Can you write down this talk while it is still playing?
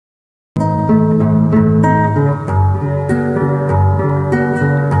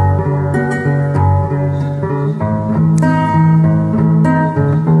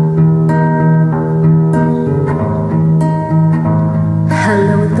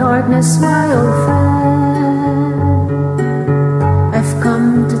darkness, my old friend, I've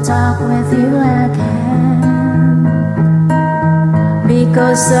come to talk with you again,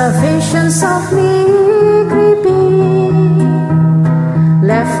 because the visions of me creeping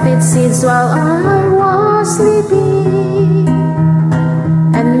left its seeds while I was sleeping,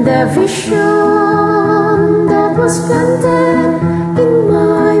 and the vision that was planted in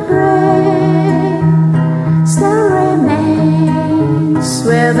my brain still remains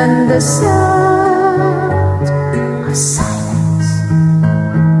within the sound of silence.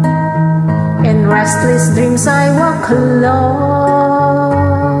 In restless dreams I walk alone,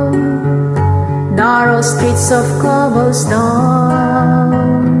 narrow streets of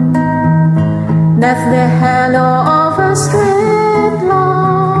cobblestone, neath the halo of a street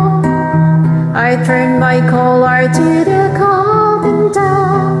lamp, I turn my collar to the cold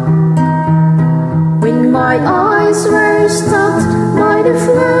down. When my eyes were stopped by the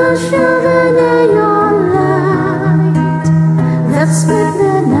flash of a neon light that split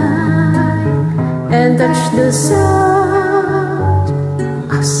the night and touched the sound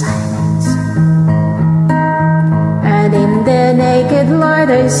of silence, and in the naked light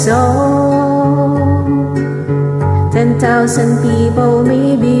I saw 10,000 people,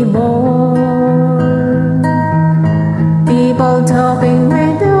 maybe more, people talking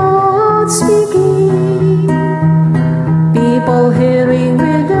without speaking, people hearing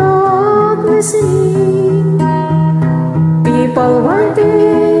without listening, people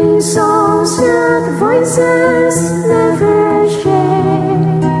writing songs that voices never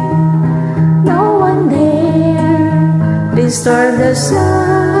share. No one dare disturb the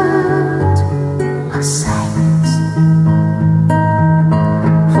sound of silence.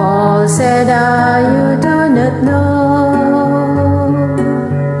 Fall said, you do not know,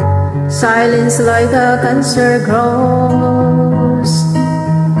 silence like a cancer grows.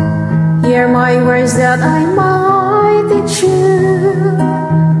 Hear my words that I might teach you,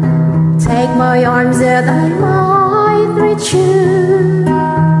 take my arms that I might reach you,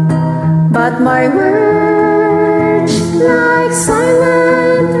 but my words like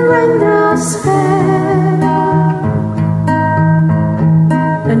silent raindrops fell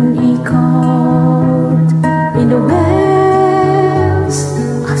and echoed in the wells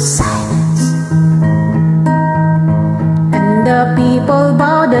of silence. And the people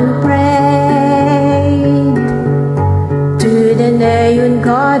bowed and prayed to the neon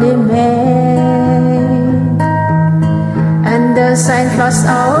God he made, and the sign flashed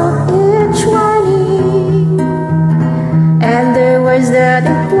out each morning, and the words that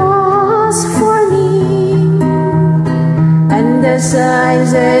it was for me, and the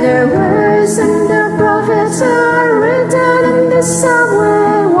signs that the words and the prophets are written in the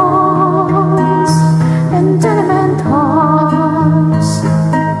subway walls and tenement halls,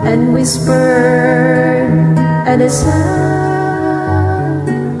 and whispered at the sound